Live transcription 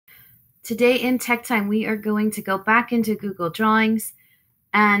Today in Tech Time, we are going to go back into Google Drawings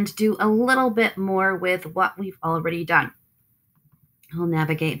and do a little bit more with what we've already done. I'll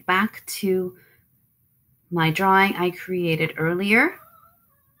navigate back to my drawing I created earlier.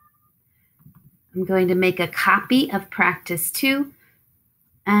 I'm going to make a copy of practice 2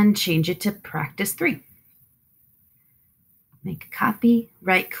 and change it to practice 3. Make a copy,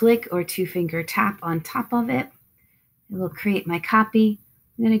 right-click or two-finger tap on top of it. It will create my copy.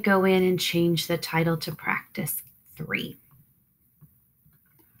 I'm going to go in and change the title to practice 3.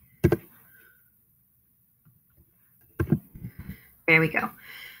 There we go.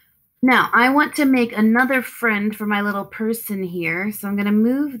 Now, I want to make another friend for my little person here, so I'm going to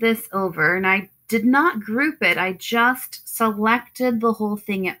move this over, and I did not group it. I just selected the whole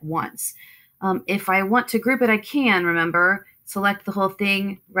thing at once. If I want to group it, I can, remember, select the whole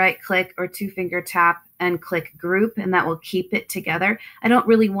thing, right-click or two-finger tap, and click group, and that will keep it together. I don't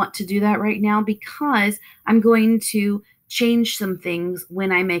really want to do that right now because I'm going to change some things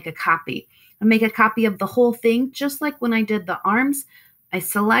when I make a copy. I make a copy of the whole thing, just like when I did the arms. I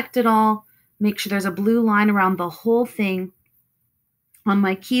select it all, make sure there's a blue line around the whole thing. On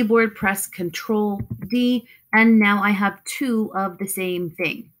my keyboard, press Control D, and now I have 2 of the same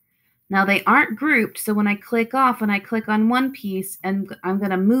thing. Now they aren't grouped, so when I click off and I click on one piece and I'm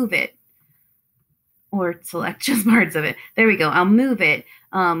going to move it, or select just parts of it. There we go. I'll move it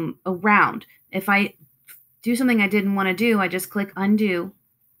around. If I do something I didn't want to do, I just click undo.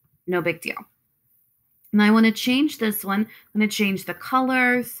 No big deal. And I want to change this one. I'm going to change the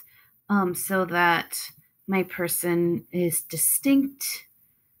colors so that my person is distinct.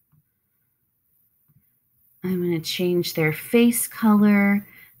 I'm going to change their face color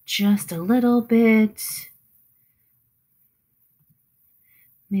just a little bit.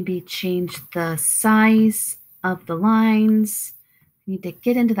 Maybe change the size of the lines. I need to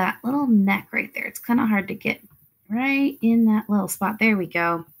get into that little neck right there. It's kind of hard to get right in that little spot. There we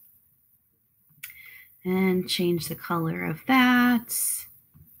go. And change the color of that.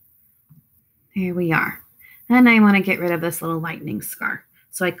 There we are. And I want to get rid of this little lightning scar.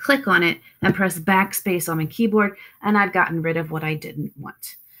 So I click on it and press backspace on my keyboard, and I've gotten rid of what I didn't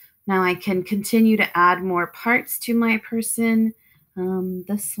want. Now I can continue to add more parts to my person.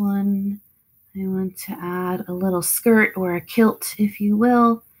 This one, I want to add a little skirt or a kilt, if you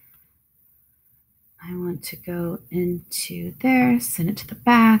will. I want to go into there, send it to the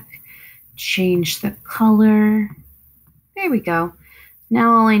back, change the color. There we go.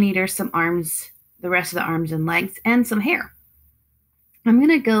 Now all I need are some arms, the rest of the arms and legs, and some hair. I'm going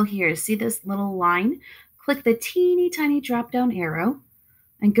to go here. See this little line? Click the teeny tiny drop down arrow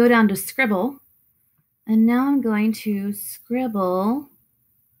and go down to Scribble. And now I'm going to scribble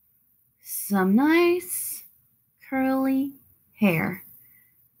some nice curly hair.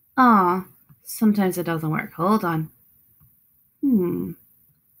 Sometimes it doesn't work. Hold on.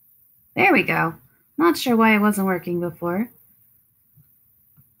 There we go. Not sure why it wasn't working before.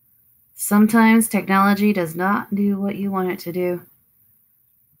 Sometimes technology does not do what you want it to do.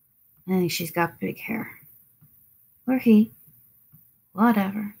 I think she's got big hair. Or he.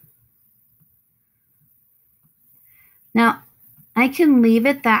 Whatever. Now, I can leave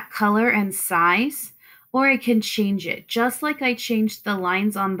it that color and size, or I can change it. Just like I changed the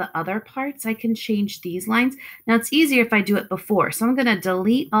lines on the other parts, I can change these lines. Now, it's easier if I do it before. So I'm going to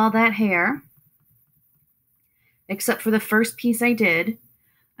delete all that hair, except for the first piece I did.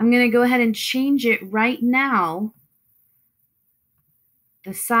 I'm going to go ahead and change it right now,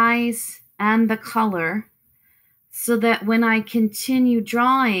 the size and the color, so that when I continue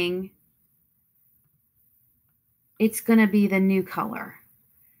drawing, it's going to be the new color.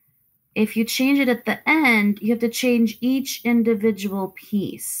 If you change it at the end, you have to change each individual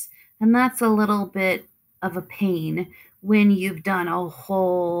piece. And that's a little bit of a pain when you've done a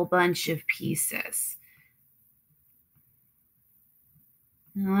whole bunch of pieces.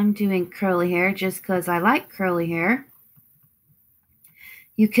 Now I'm doing curly hair just because I like curly hair.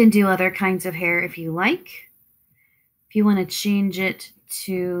 You can do other kinds of hair if you like. If you want to change it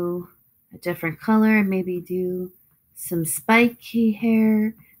to a different color, maybe do some spiky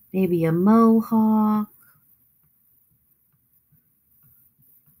hair, maybe a mohawk,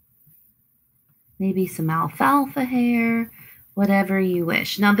 maybe some alfalfa hair, whatever you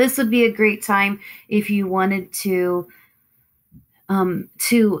wish. Now, this would be a great time if you wanted to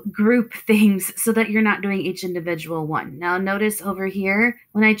group things so that you're not doing each individual one. Now, notice over here,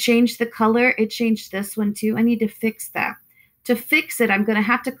 when I changed the color, it changed this one too. I need to fix that. To fix it, I'm going to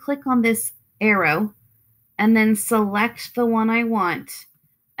have to click on this arrow and then select the one I want,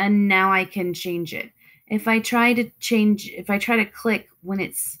 and now I can change it. If I try to click when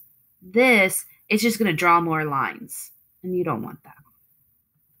it's This is just going to draw more lines, and you don't want that.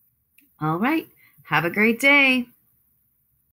 All right. Have a great day.